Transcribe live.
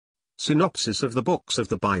Synopsis of the Books of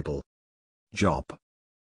the Bible. Job.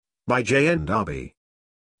 By JND Darby.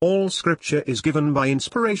 All Scripture is given by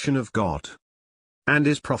inspiration of God, and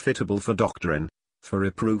is profitable for doctrine, for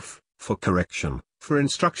reproof, for correction, for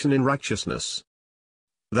instruction in righteousness,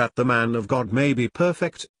 that the man of God may be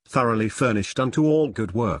perfect, thoroughly furnished unto all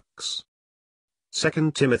good works. 2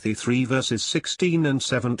 Timothy 3 verses 16 and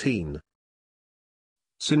 17.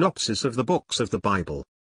 Synopsis of the Books of the Bible.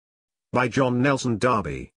 By John Nelson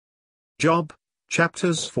Darby. Job,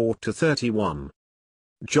 chapters 4 to 31.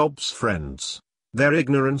 Job's friends, their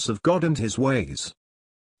ignorance of God and his ways.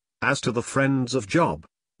 As to the friends of Job,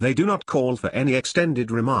 they do not call for any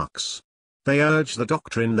extended remarks. They urge the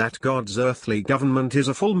doctrine that God's earthly government is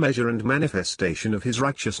a full measure and manifestation of his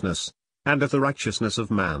righteousness, and of the righteousness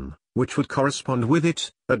of man, which would correspond with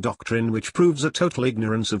it, a doctrine which proves a total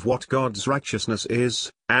ignorance of what God's righteousness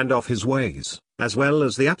is, and of his ways, as well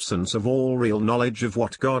as the absence of all real knowledge of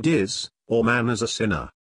what God is, or man as a sinner.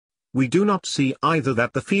 We do not see either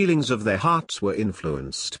that the feelings of their hearts were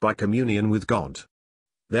influenced by communion with God.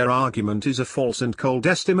 Their argument is a false and cold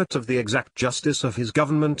estimate of the exact justice of his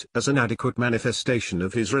government as an adequate manifestation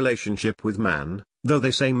of his relationship with man, though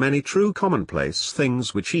they say many true commonplace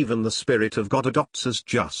things which even the Spirit of God adopts as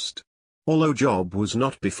just. Although Job was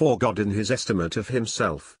not before God in his estimate of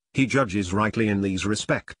himself, he judges rightly in these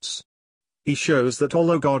respects. He shows that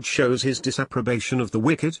although God shows his disapprobation of the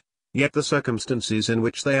wicked, yet the circumstances in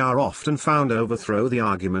which they are often found overthrow the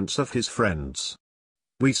arguments of his friends.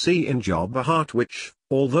 We see in Job a heart which,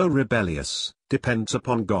 although rebellious, depends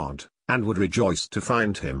upon God, and would rejoice to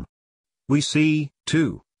find him. We see,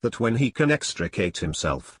 too, that when he can extricate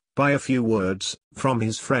himself, by a few words, from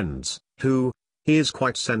his friends, who, he is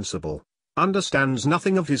quite sensible, understands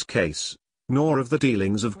nothing of his case, nor of the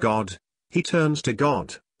dealings of God, he turns to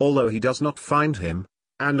God, although he does not find him,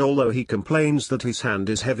 and although he complains that his hand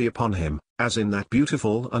is heavy upon him, as in that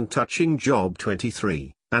beautiful and touching Job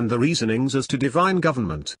 23, and the reasonings as to divine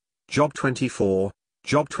government, Job 24,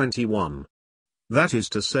 Job 21. That is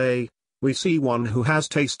to say, we see one who has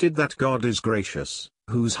tasted that God is gracious,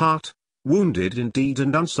 whose heart, wounded indeed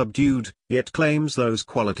and unsubdued, yet claims those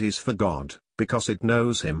qualities for God, because it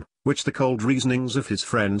knows him, which the cold reasonings of his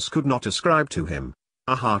friends could not ascribe to him,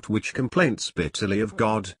 a heart which complains bitterly of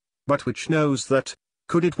God, but which knows that,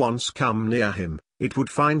 could it once come near him, it would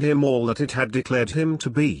find him all that it had declared him to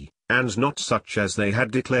be, and not such as they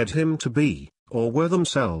had declared him to be, or were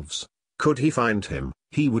themselves. Could he find him,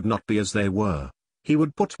 he would not be as they were. He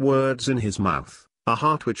would put words in his mouth, a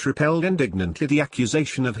heart which repelled indignantly the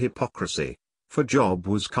accusation of hypocrisy. For Job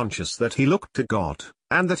was conscious that he looked to God,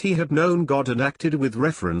 and that he had known God and acted with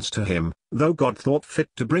reference to him, though God thought fit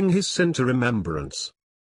to bring his sin to remembrance.